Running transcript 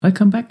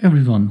Welcome back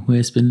everyone who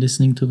has been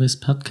listening to this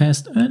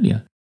podcast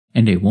earlier,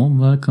 and a warm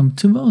welcome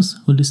to those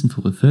who listen for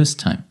the first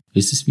time.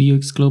 This is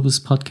VUX Global's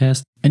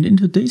podcast, and in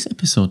today's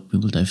episode we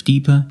will dive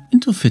deeper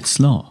into Fitts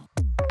Law.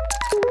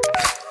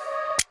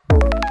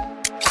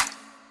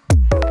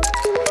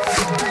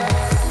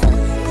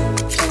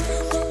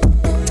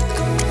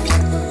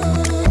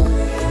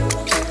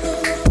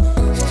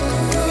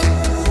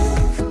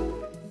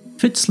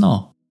 Fitts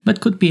Law. That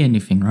could be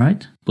anything,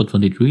 right? But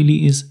what it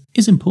really is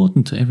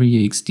important to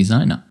every UX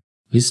designer.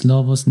 This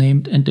law was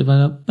named and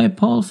developed by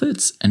Paul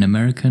Fitts, an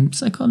American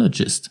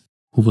psychologist,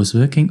 who was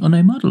working on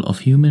a model of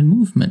human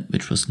movement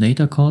which was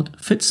later called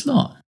Fitts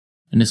Law,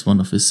 and is one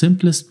of the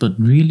simplest but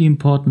really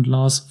important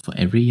laws for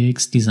every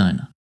UX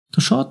designer.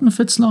 To shorten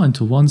Fitts Law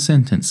into one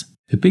sentence,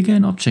 the bigger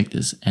an object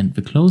is and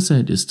the closer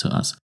it is to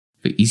us,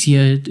 the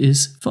easier it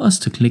is for us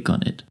to click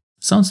on it.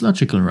 Sounds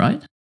logical,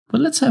 right? But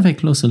let's have a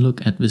closer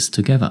look at this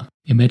together.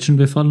 Imagine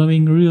the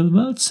following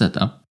real-world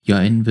setup.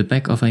 You're in the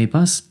back of a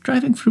bus,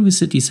 driving through the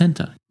city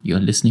center. You're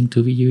listening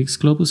to the UX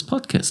Global's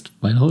podcast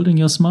while holding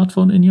your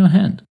smartphone in your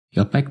hand.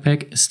 Your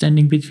backpack is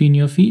standing between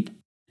your feet,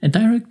 and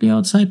directly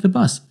outside the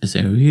bus is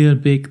a real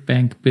big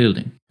bank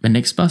building. The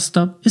next bus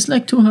stop is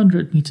like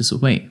 200 meters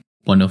away.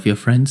 One of your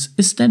friends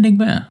is standing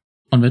there.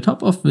 On the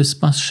top of this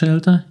bus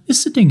shelter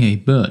is sitting a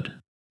bird.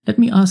 Let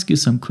me ask you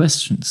some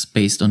questions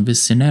based on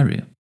this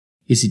scenario.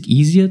 Is it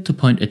easier to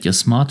point at your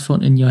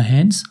smartphone in your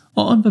hands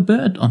or on the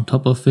bird on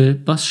top of the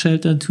bus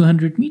shelter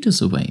 200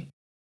 meters away?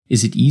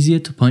 Is it easier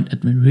to point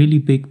at the really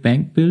big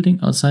bank building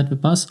outside the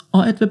bus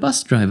or at the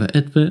bus driver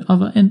at the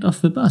other end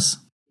of the bus?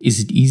 Is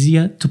it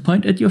easier to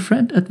point at your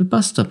friend at the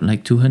bus stop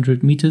like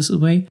 200 meters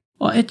away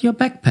or at your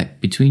backpack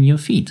between your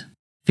feet?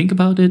 Think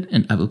about it,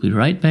 and I will be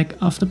right back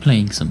after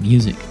playing some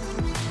music.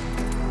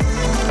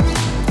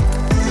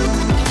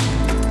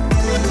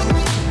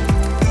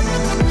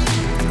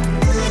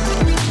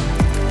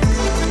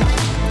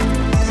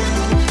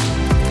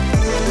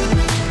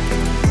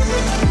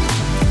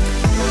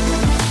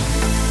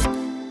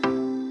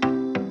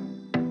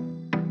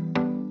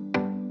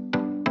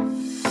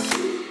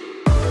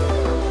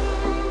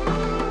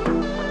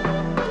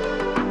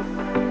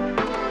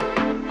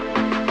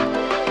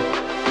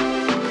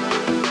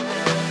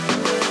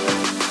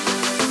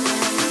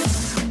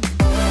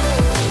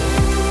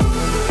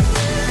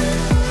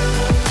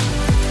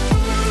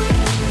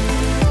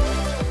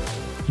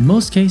 In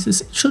most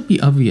cases, it should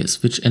be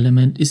obvious which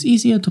element is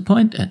easier to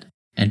point at,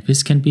 and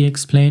this can be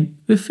explained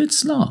with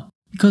Fitts Law,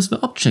 because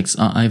the objects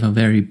are either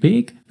very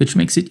big, which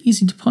makes it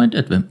easy to point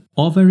at them,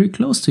 or very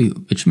close to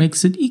you, which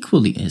makes it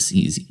equally as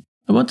easy.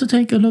 I want to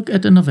take a look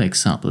at another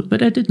example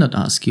that I did not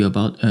ask you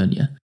about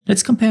earlier.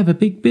 Let's compare the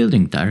big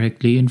building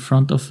directly in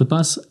front of the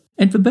bus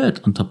and the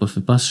bird on top of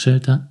the bus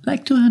shelter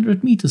like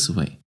 200 meters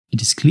away.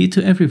 It is clear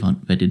to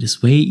everyone that it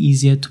is way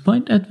easier to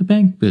point at the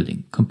bank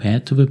building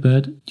compared to the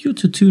bird due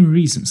to two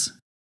reasons.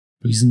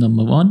 Reason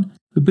number 1,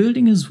 the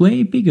building is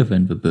way bigger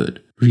than the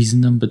bird.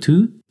 Reason number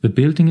 2, the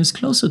building is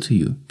closer to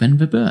you than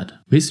the bird.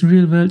 This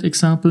real-world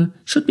example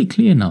should be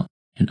clear now,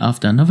 and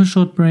after another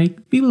short break,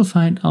 we will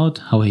find out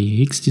how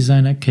a UX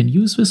designer can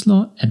use this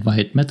law and why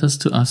it matters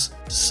to us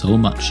so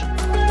much.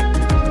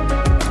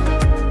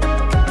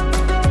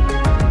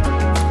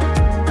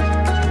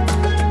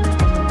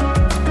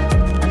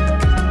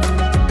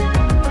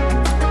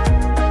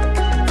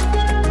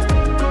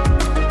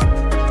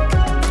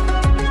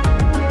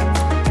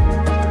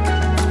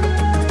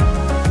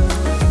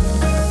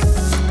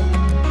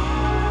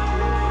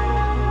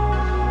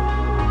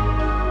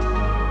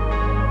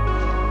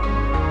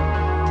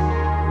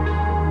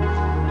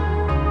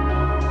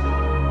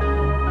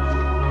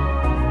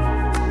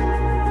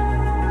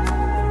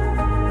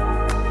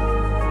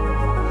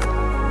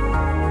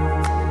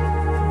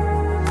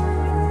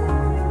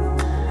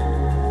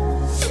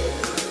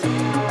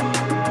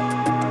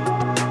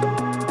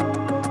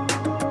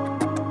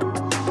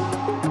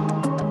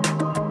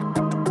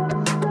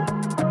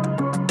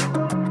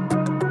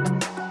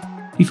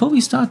 Before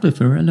we start with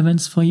the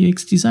relevance for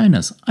UX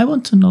designers, I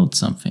want to note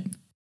something.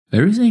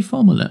 There is a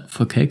formula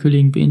for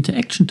calculating the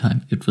interaction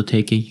time it will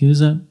take a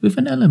user with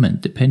an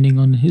element depending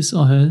on his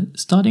or her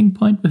starting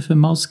point with a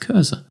mouse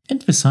cursor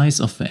and the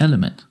size of the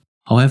element.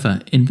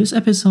 However, in this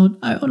episode,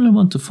 I only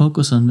want to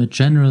focus on the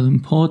general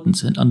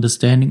importance and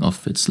understanding of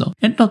Fitts Law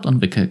and not on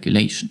the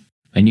calculation.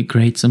 When you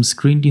create some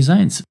screen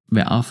designs,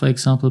 there are, for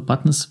example,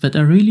 buttons that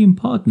are really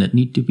important that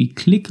need to be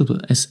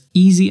clickable as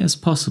easy as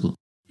possible.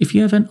 If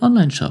you have an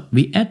online shop,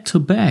 the Add to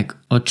Bag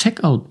or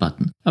Checkout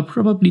button are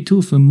probably two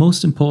of the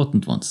most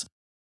important ones.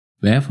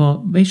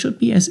 Therefore, they should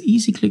be as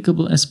easy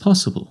clickable as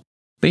possible.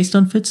 Based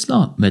on Fitts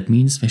Law, that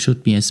means they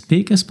should be as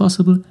big as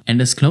possible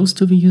and as close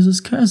to the user's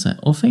cursor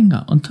or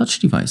finger on touch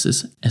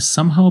devices as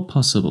somehow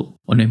possible.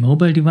 On a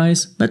mobile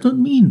device, that would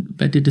mean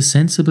that it is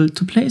sensible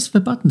to place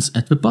the buttons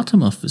at the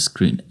bottom of the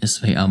screen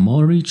as they are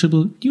more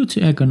reachable due to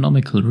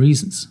ergonomical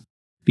reasons.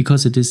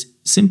 Because it is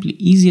simply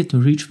easier to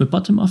reach the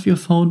bottom of your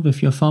phone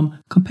with your thumb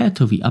compared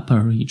to the upper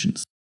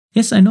regions.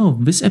 Yes, I know,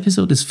 this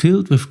episode is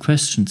filled with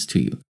questions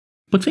to you.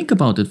 But think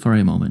about it for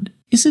a moment.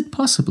 Is it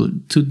possible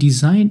to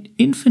design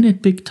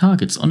infinite big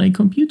targets on a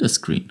computer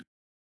screen?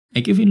 I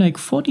give you like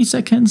 40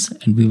 seconds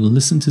and we will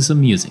listen to some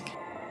music.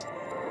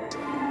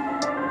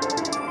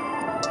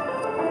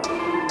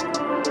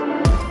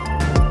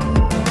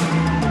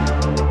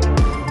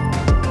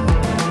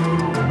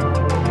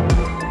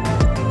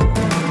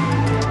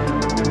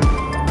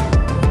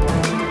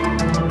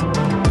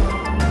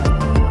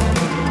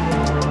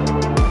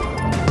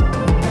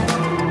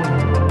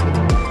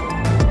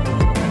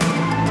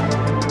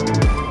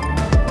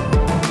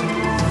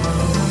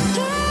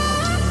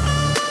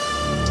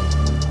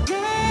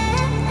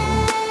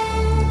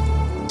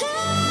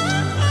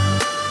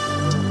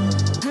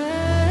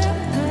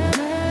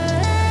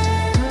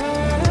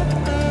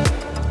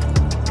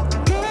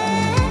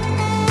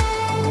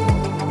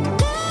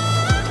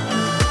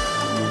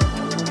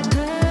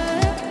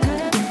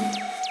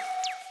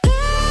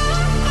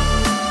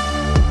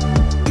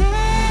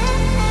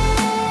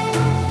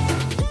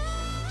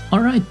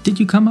 Alright, did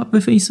you come up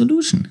with a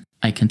solution?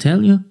 I can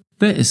tell you,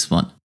 there is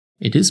one.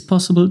 It is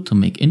possible to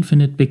make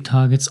infinite big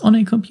targets on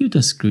a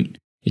computer screen.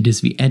 It is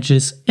the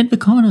edges and the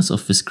corners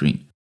of the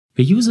screen.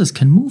 The users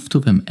can move to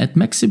them at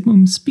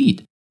maximum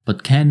speed,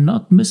 but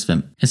cannot miss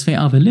them, as they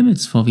are the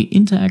limits for the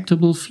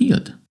interactable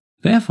field.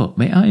 Therefore,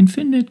 they are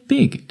infinite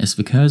big, as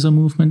the cursor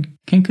movement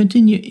can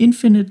continue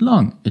infinite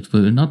long. It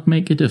will not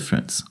make a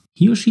difference.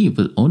 He or she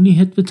will only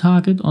hit the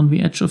target on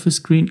the edge of a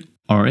screen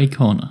or a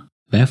corner.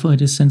 Therefore,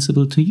 it is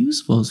sensible to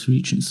use those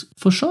regions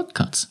for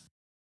shortcuts.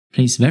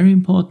 Place very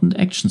important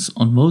actions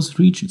on those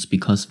regions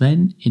because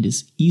then it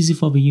is easy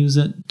for the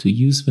user to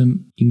use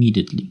them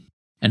immediately.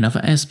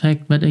 Another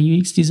aspect that a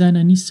UX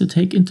designer needs to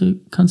take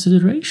into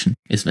consideration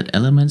is that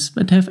elements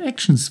that have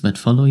actions that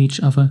follow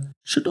each other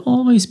should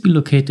always be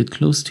located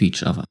close to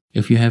each other.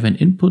 If you have an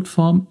input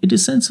form, it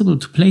is sensible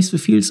to place the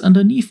fields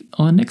underneath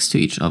or next to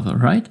each other,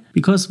 right?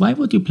 Because why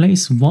would you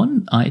place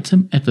one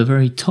item at the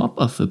very top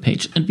of the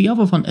page and the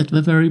other one at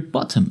the very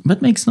bottom?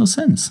 That makes no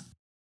sense.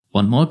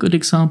 One more good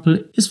example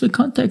is the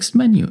context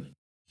menu.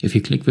 If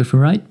you click with the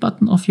right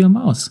button of your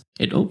mouse,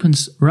 it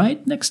opens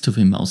right next to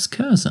the mouse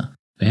cursor.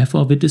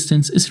 Therefore, the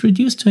distance is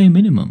reduced to a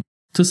minimum.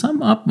 To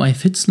sum up why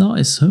Fitts Law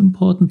is so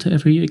important to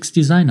every UX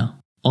designer,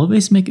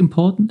 always make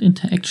important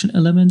interaction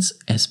elements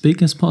as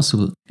big as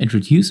possible and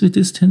reduce the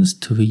distance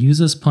to the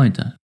user's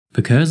pointer,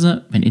 the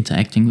cursor when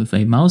interacting with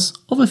a mouse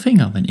or the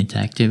finger when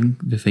interacting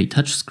with a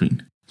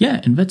touchscreen. Yeah,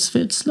 and that's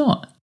Fitts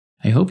Law.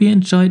 I hope you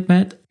enjoyed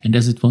that, and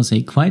as it was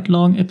a quite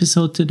long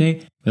episode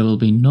today, there will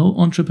be no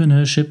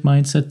entrepreneurship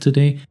mindset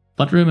today,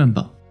 but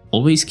remember,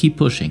 always keep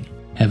pushing.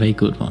 Have a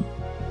good one.